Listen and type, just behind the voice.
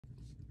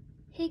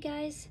Hey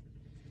guys,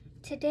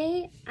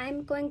 today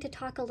I'm going to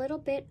talk a little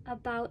bit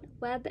about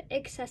web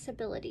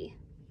accessibility.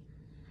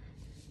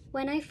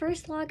 When I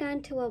first log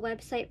on to a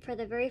website for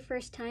the very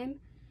first time,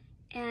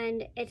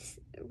 and it's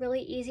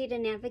really easy to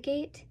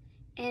navigate,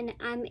 and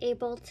I'm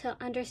able to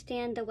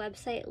understand the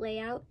website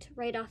layout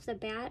right off the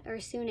bat or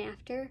soon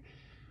after,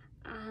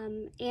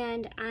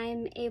 and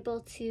I'm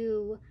able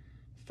to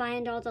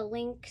find all the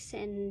links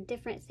and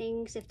different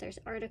things if there's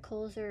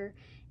articles or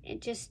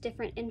just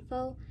different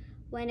info.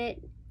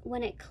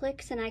 When it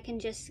clicks and I can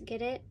just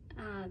get it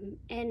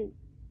and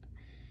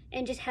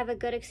just have a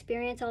good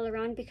experience all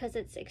around because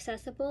it's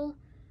accessible,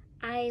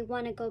 I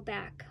want to go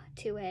back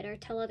to it or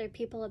tell other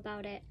people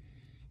about it,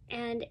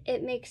 and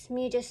it makes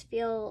me just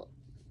feel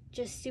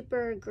just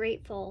super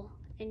grateful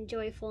and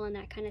joyful and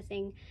that kind of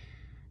thing,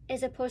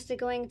 as opposed to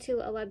going to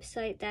a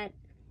website that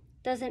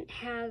doesn't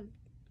have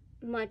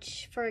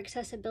much for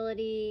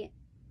accessibility.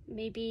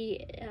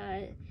 Maybe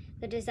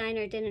the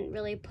designer didn't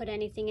really put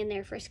anything in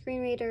there for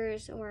screen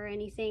readers or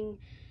anything,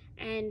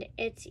 and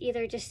it's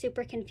either just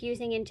super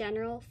confusing in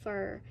general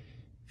for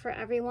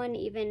everyone,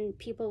 even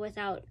people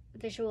without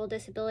visual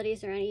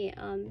disabilities or any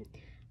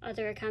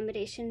other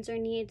accommodations or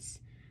needs,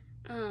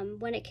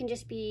 when it can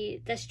just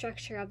be the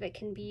structure of it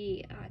can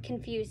be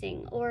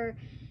confusing, or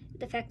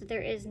the fact that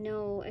there is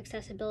no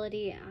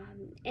accessibility,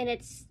 and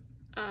it's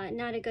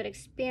not a good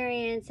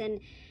experience,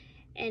 and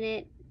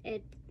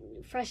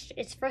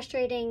it's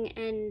frustrating,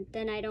 and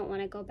then I don't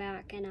want to go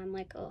back, and I'm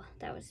like, oh,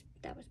 that was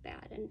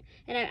bad,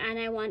 and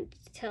I want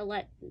to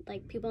let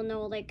people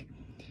know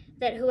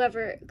that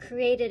whoever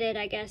created it,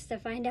 I guess, to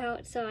find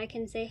out, so I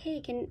can say,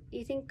 hey, can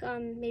you think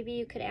maybe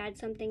you could add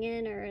something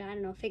in, or I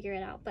don't know, figure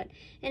it out.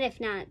 And if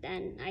not,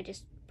 then I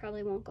just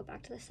probably won't go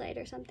back to the site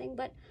or something.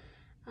 But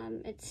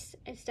it's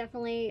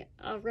definitely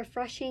a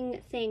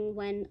refreshing thing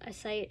when a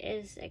site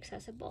is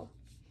accessible.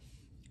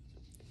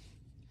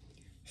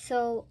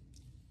 So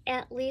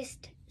at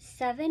least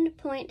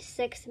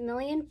 7.6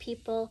 million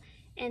people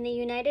in the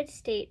United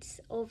States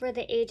over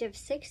the age of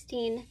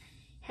 16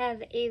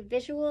 have a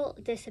visual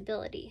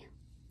disability.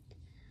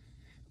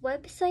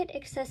 Website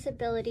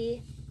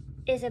accessibility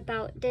is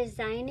about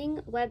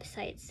designing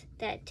websites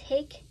that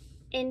take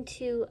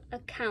into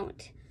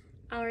account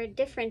our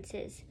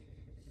differences.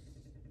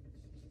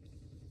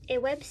 A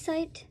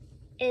website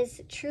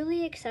is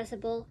truly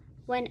accessible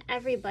when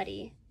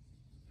everybody,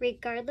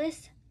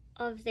 regardless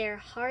of their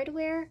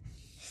hardware,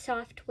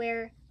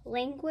 software,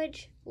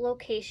 language,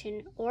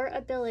 location, or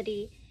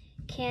ability,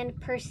 can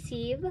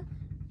perceive,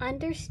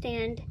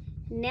 understand,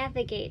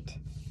 navigate,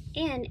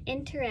 and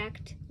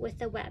interact with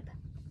the web.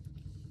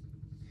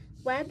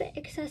 Web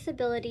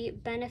accessibility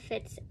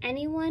benefits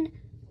anyone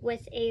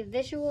with a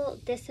visual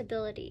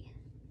disability.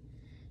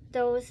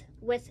 Those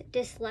with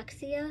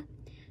dyslexia,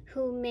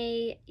 who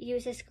may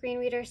use a screen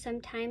reader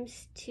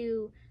sometimes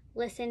to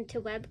listen to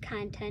web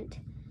content.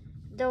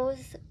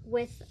 Those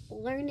with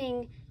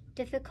learning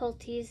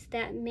difficulties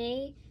that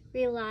may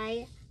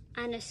rely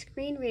on a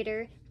screen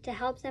reader to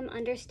help them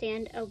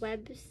understand a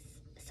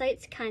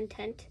website's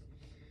content.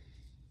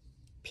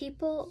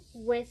 People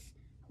with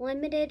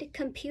limited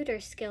computer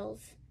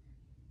skills,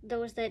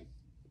 those that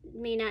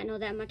may not know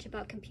that much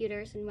about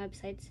computers and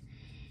websites,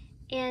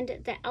 and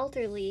the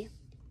elderly,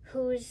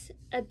 whose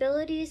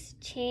abilities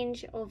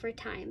change over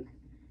time.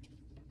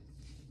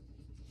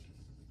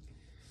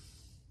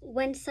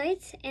 When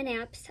sites and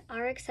apps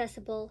are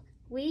accessible,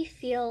 we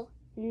feel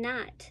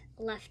not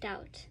left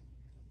out.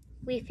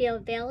 We feel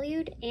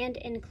valued and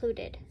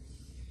included.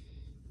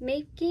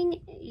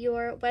 Making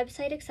your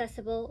website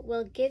accessible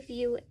will give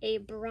you a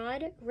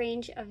broad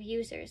range of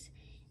users,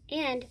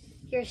 and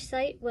your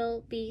site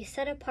will be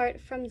set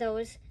apart from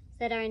those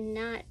that are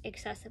not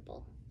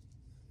accessible.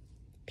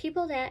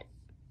 People that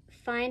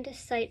find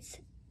sites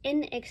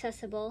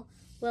inaccessible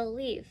will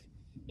leave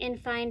and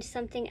find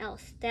something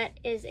else that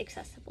is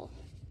accessible.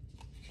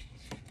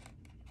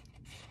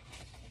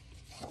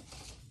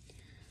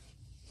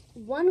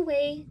 One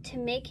way to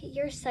make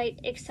your site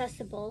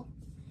accessible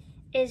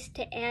is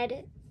to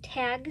add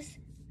tags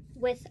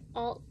with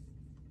alt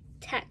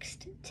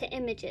text to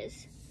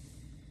images.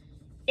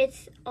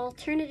 It's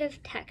alternative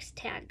text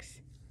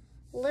tags,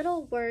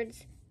 little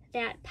words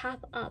that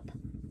pop up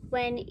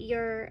when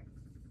your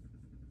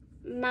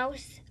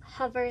mouse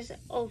hovers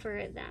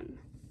over them,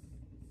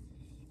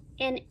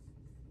 and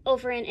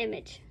over an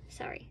image,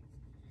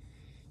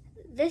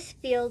 This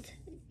field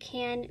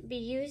can be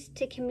used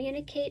to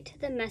communicate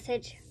the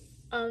message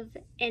of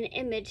an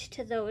image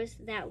to those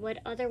that would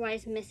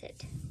otherwise miss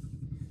it.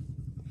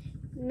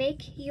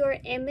 Make your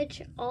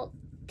image alt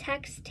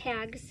text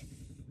tags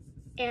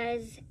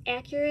as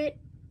accurate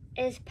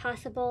as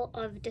possible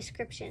of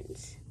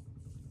descriptions.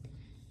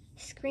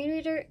 Screen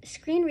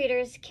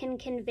readers can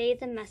convey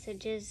the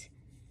messages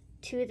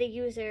to the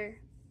user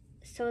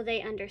so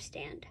they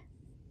understand.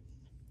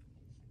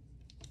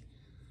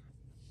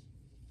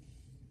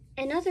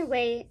 Another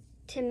way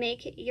to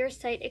make your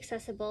site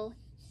accessible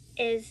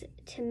is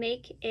to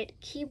make it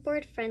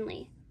keyboard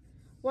friendly.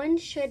 One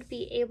should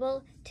be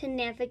able to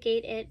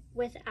navigate it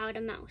without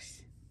a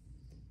mouse.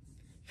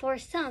 For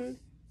some,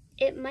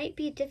 it might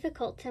be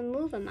difficult to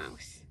move a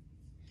mouse.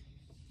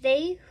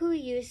 They who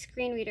use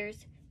screen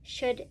readers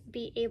should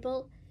be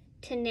able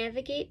to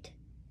navigate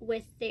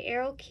with the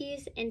arrow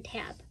keys and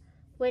tab,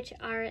 which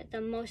are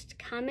the most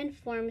common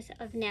forms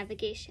of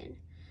navigation.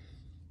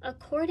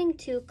 According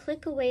to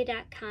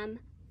clickaway.com,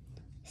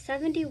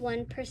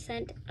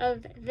 71%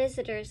 of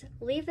visitors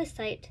leave a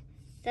site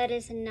that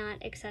is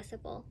not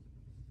accessible.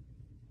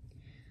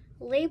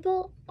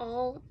 Label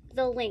all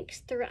the links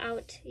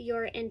throughout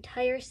your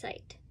entire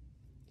site.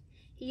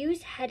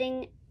 Use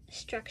heading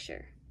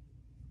structure,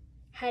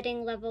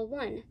 heading level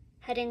 1,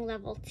 heading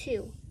level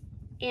 2,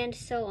 and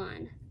so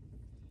on,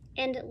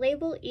 and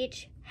label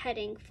each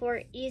heading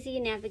for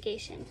easy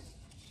navigation.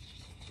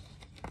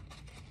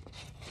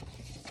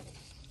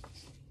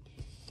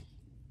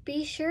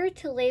 Be sure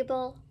to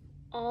label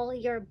all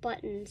your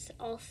buttons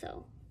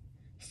also,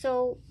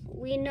 so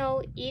we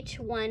know each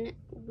one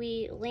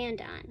we land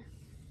on.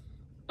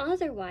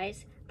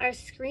 Otherwise, our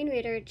screen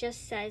reader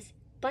just says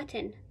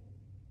button,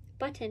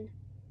 button,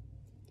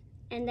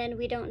 and then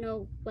we don't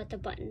know what the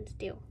buttons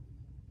do.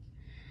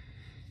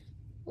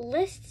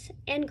 Lists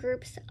and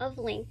groups of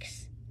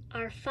links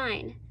are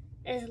fine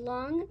as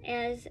long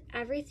as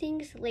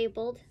everything's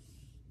labeled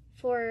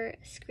for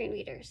screen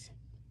readers.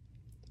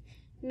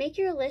 Make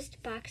your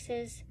list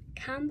boxes,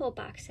 combo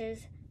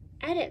boxes,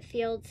 edit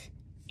fields,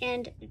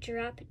 and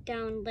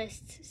drop-down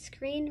lists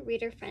screen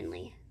reader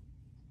friendly.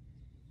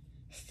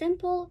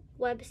 Simple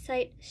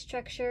website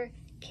structure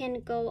can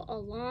go a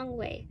long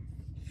way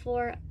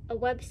for a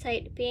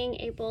website being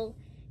able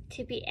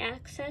to be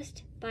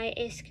accessed by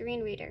a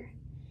screen reader.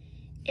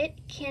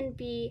 It can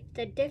be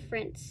the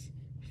difference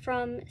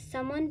from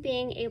someone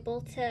being able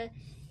to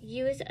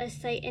use a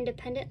site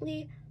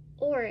independently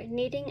or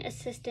needing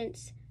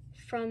assistance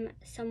from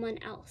someone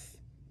else.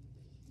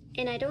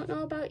 And I don't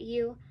know about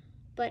you,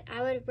 but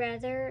I would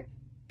rather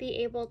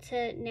be able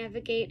to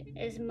navigate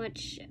as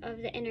much of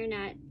the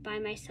internet by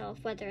myself,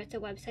 whether it's a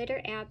website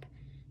or app,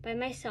 by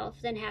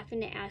myself, than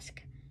having to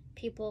ask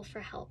people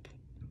for help.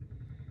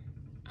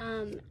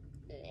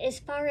 As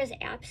far as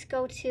apps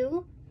go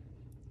too,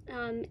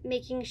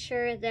 making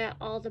sure that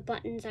all the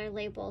buttons are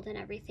labeled and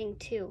everything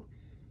too.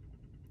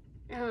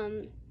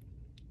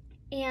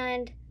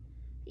 And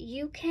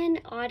you can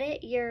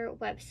audit your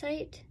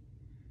website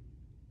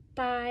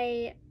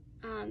by,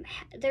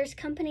 there's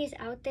companies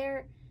out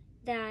there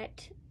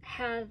that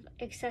have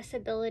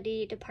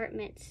accessibility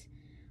departments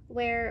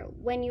where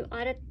when you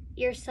audit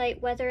your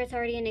site, whether it's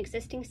already an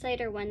existing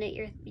site or one that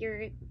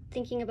you're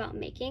thinking about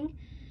making,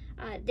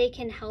 they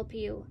can help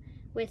you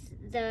with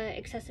the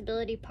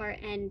accessibility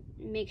part and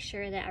make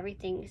sure that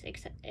everything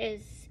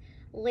is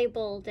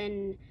labeled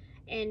and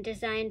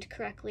designed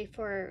correctly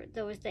for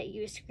those that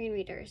use screen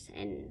readers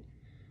and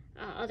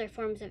other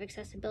forms of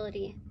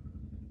accessibility.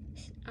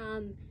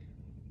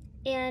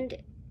 And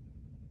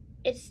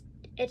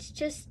it's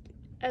just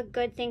a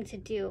good thing to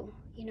do.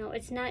 You know,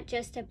 it's not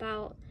just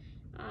about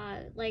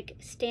like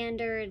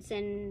standards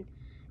and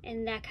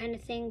that kind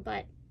of thing,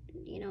 but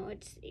you know,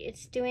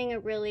 it's doing a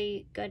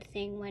really good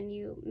thing when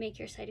you make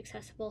your site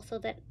accessible so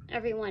that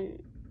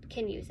everyone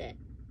can use it,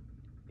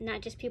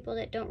 not just people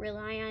that don't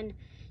rely on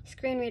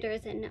screen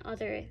readers and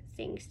other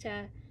things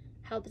to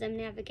help them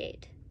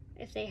navigate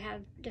if they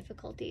have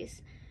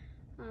difficulties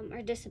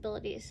or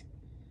disabilities.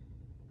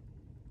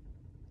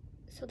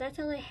 So that's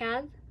all I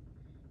have,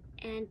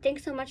 and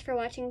thanks so much for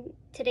watching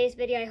today's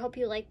video. I hope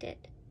you liked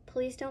it.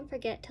 Please don't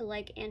forget to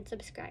like and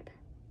subscribe.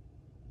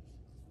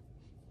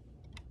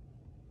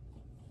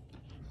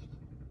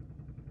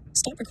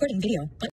 Stop recording video.